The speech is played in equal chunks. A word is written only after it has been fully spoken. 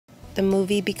The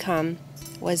movie Become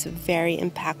was very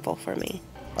impactful for me.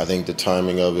 I think the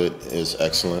timing of it is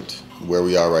excellent. Where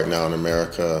we are right now in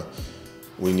America,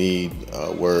 we need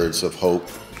words of hope.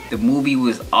 The movie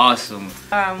was awesome.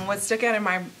 What stuck out in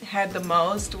my head the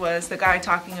most was the guy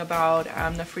talking about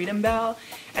the freedom bell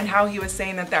and how he was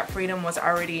saying that freedom was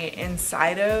already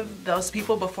inside of those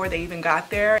people before they even got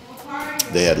there.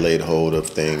 They had laid hold of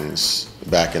things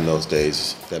back in those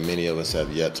days that many of us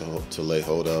have yet to lay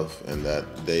hold of, and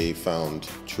that they found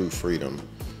true freedom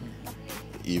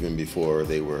even before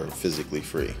they were physically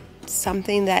free.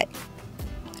 Something that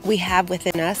we have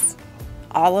within us,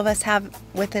 all of us have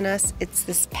within us, it's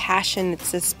this passion,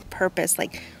 it's this purpose.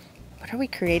 Like, what are we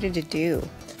created to do?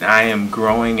 I am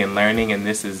growing and learning, and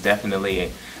this is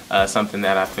definitely something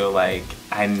that I feel like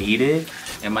I needed.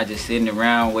 Am I just sitting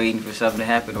around waiting for something to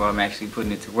happen, or I'm actually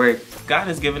putting it to work? God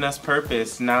has given us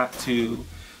purpose not to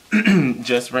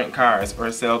just rent cars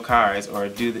or sell cars or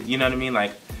do the, you know what I mean?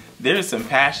 Like, there's some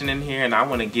passion in here, and I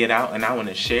want to get out and I want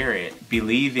to share it,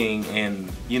 believing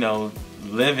and, you know,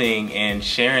 living and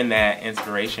sharing that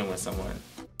inspiration with someone.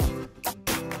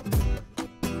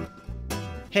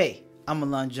 Hey, I'm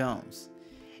Malan Jones.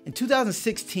 In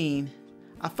 2016,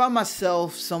 I found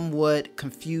myself somewhat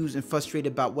confused and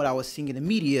frustrated about what I was seeing in the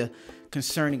media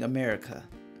concerning America.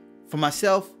 For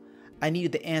myself, I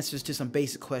needed the answers to some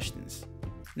basic questions.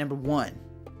 Number one,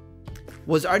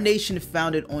 was our nation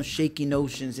founded on shaky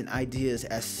notions and ideas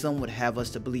as some would have us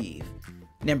to believe?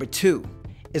 Number two,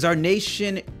 is our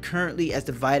nation currently as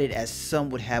divided as some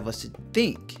would have us to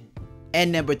think?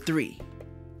 And number three,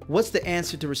 what's the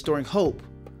answer to restoring hope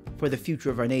for the future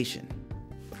of our nation?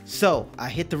 So I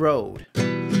hit the road.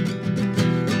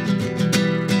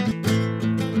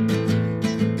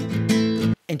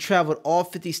 And traveled all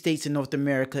 50 states in North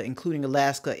America, including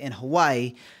Alaska and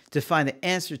Hawaii, to find the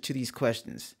answer to these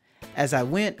questions. As I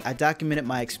went, I documented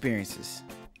my experiences.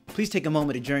 Please take a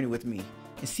moment to journey with me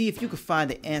and see if you can find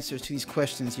the answers to these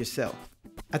questions yourself.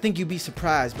 I think you'll be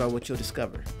surprised by what you'll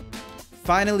discover.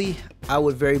 Finally, I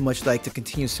would very much like to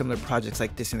continue similar projects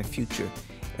like this in the future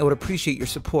and would appreciate your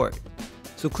support.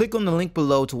 So click on the link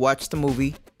below to watch the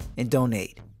movie and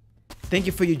donate. Thank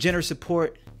you for your generous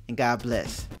support, and God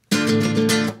bless.